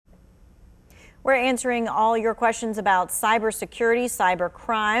We're answering all your questions about cybersecurity,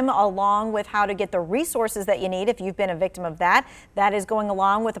 cybercrime, along with how to get the resources that you need if you've been a victim of that. That is going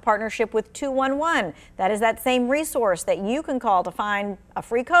along with a partnership with 211. That is that same resource that you can call to find a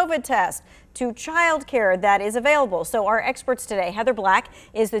free COVID test, to childcare that is available. So our experts today, Heather Black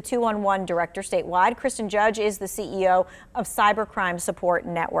is the 211 director statewide. Kristen Judge is the CEO of Cybercrime Support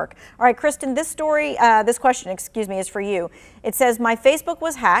Network. All right, Kristen, this question, is for you. It says, my Facebook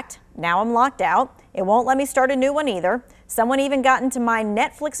was hacked. Now I'm locked out. It won't let me start a new one either. Someone even got into my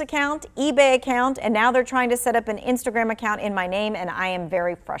Netflix account, eBay account, and now they're trying to set up an Instagram account in my name, and I am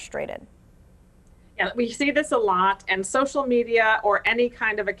very frustrated. Yeah, we see this a lot, and social media or any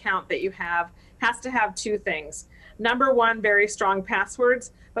kind of account that you have has to have two things. Number one, very strong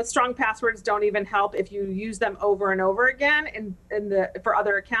passwords, but strong passwords don't even help if you use them over and over again for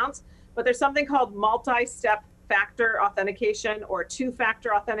other accounts. But there's something called multi-step factor authentication or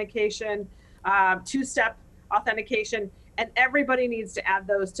two-factor authentication, two-step authentication, and everybody needs to add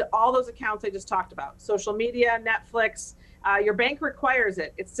those to all those accounts I just talked about. Social media, Netflix, your bank requires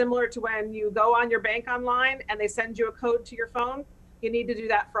it. It's similar to when you go on your bank online and they send you a code to your phone. You need to do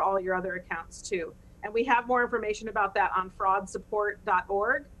that for all your other accounts too. And we have more information about that on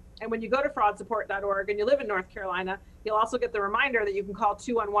fraudsupport.org. And when you go to fraudsupport.org and you live in North Carolina, you'll also get the reminder that you can call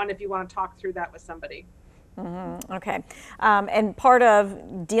 211 if you want to talk through that with somebody. Okay. And part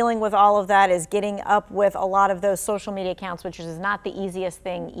of dealing with all of that is getting up with a lot of those social media accounts, which is not the easiest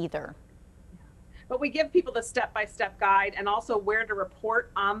thing either. But we give people the step-by-step guide and also where to report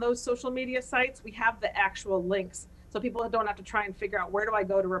on those social media sites. We have the actual links, so people don't have to try and figure out where do I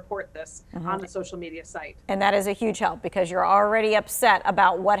go to report this on the social media site. And that is a huge help because you're already upset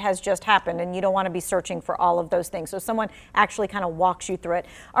about what has just happened and you don't want to be searching for all of those things. So someone actually kind of walks you through it.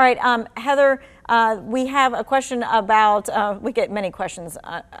 All right, Heather, we have a question about, we get many questions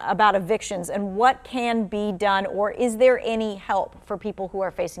about evictions and what can be done, or is there any help for people who are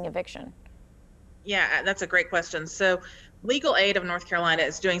facing eviction? Yeah, that's a great question. So Legal Aid of North Carolina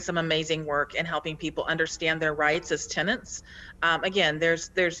is doing some amazing work in helping people understand their rights as tenants. Again,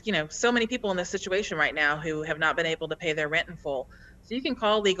 there's so many people in this situation right now who have not been able to pay their rent in full. So you can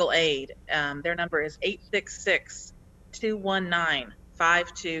call Legal Aid. Their number is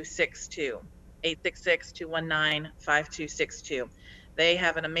 866-219-5262. 866-219-5262. They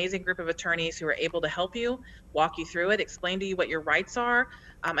have an amazing group of attorneys who are able to help you, walk you through it, explain to you what your rights are.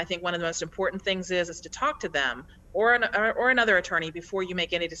 I think one of the most important things is to talk to them or another attorney before you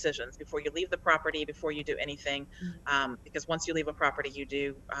make any decisions, before you leave the property, before you do anything, because once you leave a property, you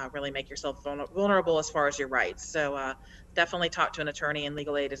do really make yourself vulnerable as far as your rights. So definitely talk to an attorney, and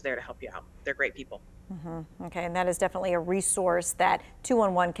Legal Aid is there to help you out. They're great people. Okay, and that is definitely a resource that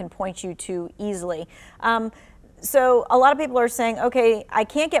 211 can point you to easily. So a lot of people are saying, okay, I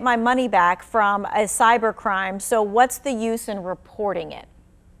can't get my money back from a cyber crime, so what's the use in reporting it?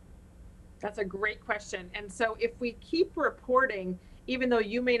 That's a great question. And so if we keep reporting, even though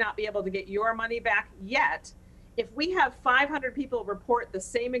you may not be able to get your money back yet, if we have 500 people report the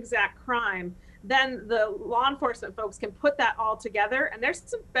same exact crime, then the law enforcement folks can put that all together. And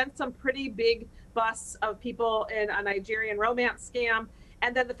there's been some pretty big busts of people in a Nigerian romance scam.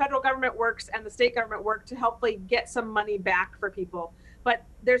 And then the federal government works and the state government work to hopefully get some money back for people. But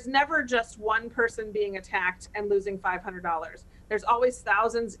there's never just one person being attacked and losing $500. There's always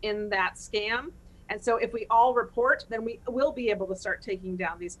thousands in that scam. And so if we all report, then we will be able to start taking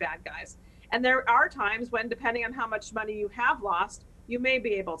down these bad guys. And there are times when, depending on how much money you have lost, you may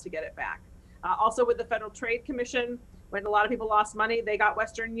be able to get it back. Also with the Federal Trade Commission, when a lot of people lost money, they got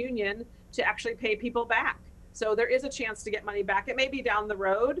Western Union to actually pay people back. So there is a chance to get money back. It may be down the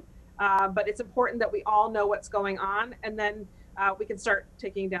road, but it's important that we all know what's going on, and then we can start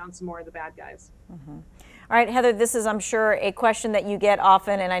taking down some more of the bad guys. All right, Heather, this is, I'm sure, a question that you get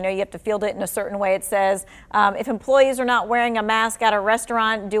often, and I know you have to field it in a certain way. It says, if employees are not wearing a mask at a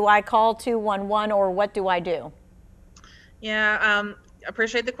restaurant, do I call 211 or what do I do? Yeah,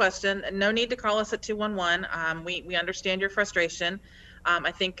 appreciate the question. No need to call us at 211. We understand your frustration.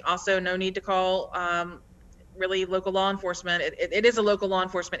 I think also no need to call really local law enforcement. It is a local law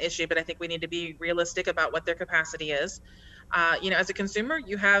enforcement issue, but I think we need to be realistic about what their capacity is. As a consumer,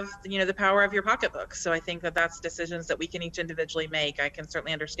 you have, the power of your pocketbook. So I think that that's decisions that we can each individually make. I can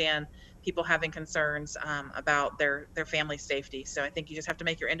certainly understand people having concerns about their family safety. So I think you just have to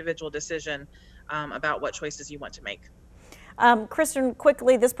make your individual decision about what choices you want to make. Kristen,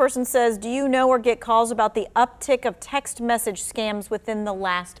 quickly, this person says, do you know or get calls about the uptick of text message scams within the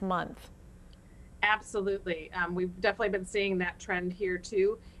last month? Absolutely. We've definitely been seeing that trend here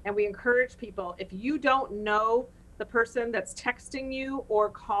too. And we encourage people, if you don't know the person that's texting you or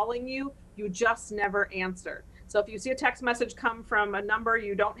calling you, you just never answer. So if you see a text message come from a number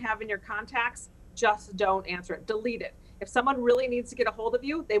you don't have in your contacts, just don't answer it. Delete it. If someone really needs to get a hold of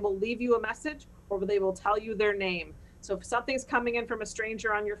you, they will leave you a message or they will tell you their name. So if something's coming in from a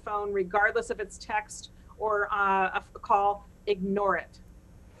stranger on your phone, regardless if it's text or a call, ignore it.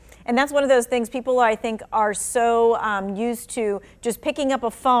 And that's one of those things people, I think, are so used to just picking up a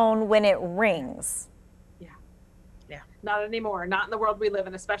phone when it rings. Yeah. Not anymore. Not in the world we live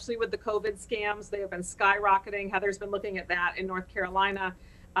in, especially with the COVID scams. They have been skyrocketing. Heather's been looking at that in North Carolina.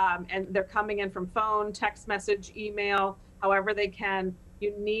 And they're coming in from phone, text message, email, however they can.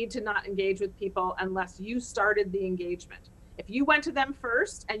 You need to not engage with people unless you started the engagement. If you went to them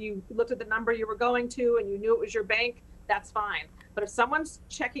first and you looked at the number you were going to and you knew it was your bank, that's fine. But if someone's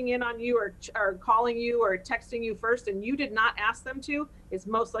checking in on you or calling you or texting you first and you did not ask them to, it's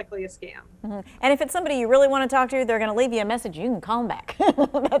most likely a scam. And if it's somebody you really want to talk to, they're going to leave you a message. You can call them back.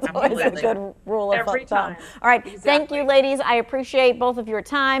 That's always a good rule of Every thumb. time. All right. Exactly. Thank you, ladies. I appreciate both of your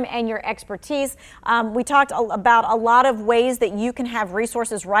time and your expertise. We talked about a lot of ways that you can have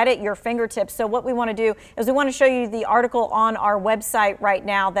resources right at your fingertips. So what we want to do is we want to show you the article on our website right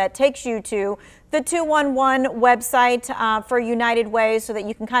now that takes you to the 211 website for United Way so that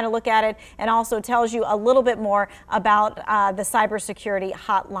you can kind of look at it, and also tells you a little bit more about the cybersecurity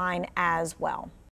hotline as well.